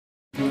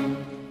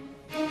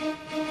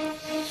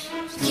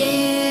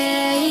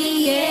Yeah,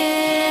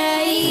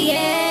 yeah,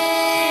 yeah.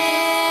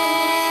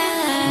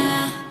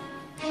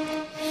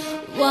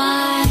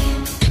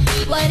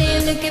 Why do you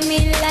look at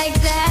me like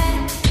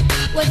that?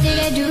 What did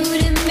I do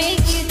to make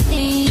you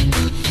think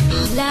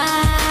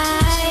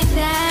like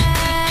that?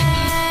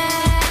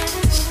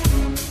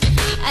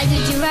 I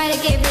did you right, I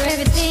gave her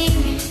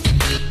everything,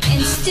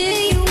 and still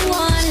you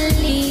wanna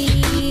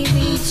leave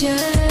me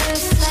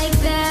just like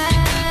that.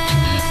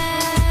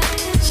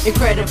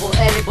 Incredible,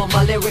 edible,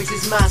 my lyrics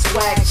is my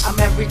swag. I'm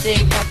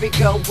everything every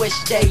girl wish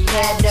they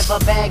had. Never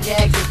bag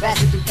gags and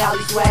passing through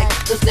Cali swag.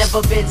 There's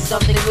never been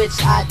something which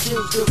I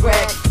choose to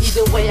brag.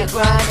 Either way I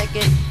grind,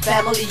 again,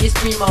 family is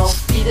primo.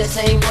 Be the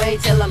same way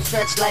till I'm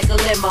stretched like a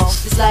limo.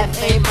 This life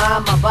ain't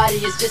mine, my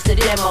body is just a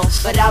demo.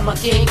 But I'm a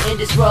king in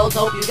this world,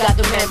 hope you got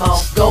the memo.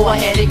 Go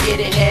ahead and get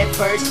it head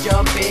first,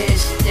 jump in.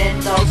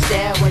 Then don't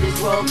stand with this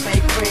world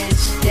fake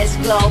friends. This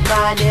globe,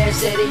 mine, air,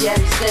 city,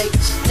 and state.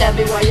 Tell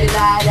me where you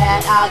lied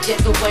at, I'll get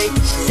the weight.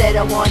 Said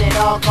I want it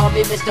all, call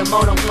me Mr.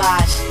 Monofly.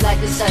 Like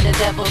the son of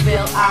Devil,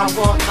 I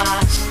want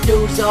mine.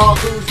 Dudes all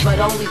who's, but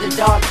only the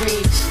dark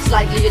green.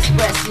 Slightly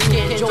expressed, you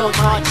can join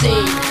my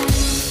team.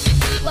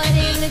 Why do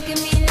you look at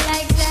me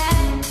like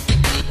that?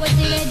 What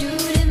did I do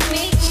to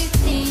make you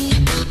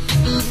think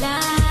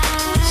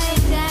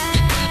like that?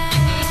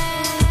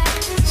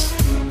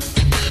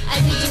 I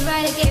did you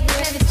right, I gave her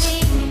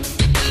everything,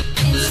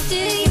 and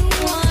still you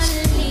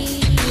wanna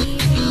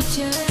leave me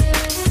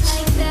just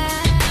like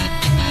that.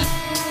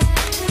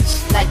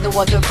 Like no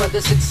other for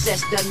the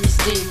success done me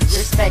seem.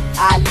 Respect,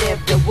 I live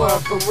the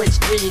world for rich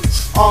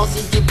dreams. All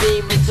seem to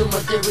beam into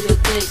material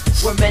things,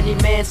 where many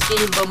men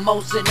scheme, but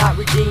most are not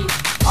redeemed.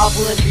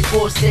 Opulence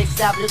before 6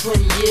 after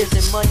 20 years,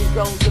 and money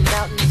grows the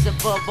mountains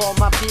above all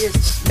my peers.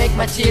 Make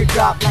my tear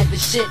drop like the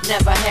shit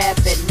never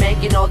happened.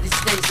 Making all these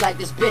things like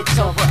this bitch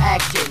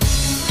overacting.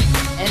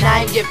 And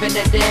I ain't giving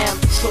a damn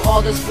to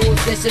all the fools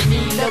dissing me,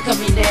 look at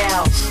me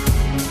now.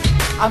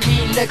 I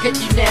mean, look at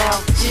you now.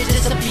 You're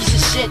just a piece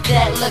of shit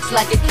that looks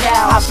like a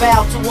cow. I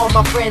bow to all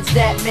my friends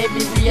that made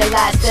me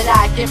realize that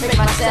I can pick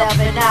myself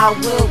and I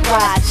will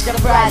rise. The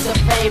prize of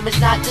fame is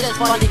not just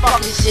funny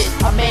fucking shit.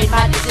 I made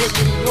my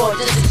decision, you're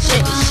just a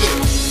chicken shit.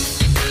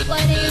 Why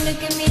do you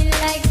look at me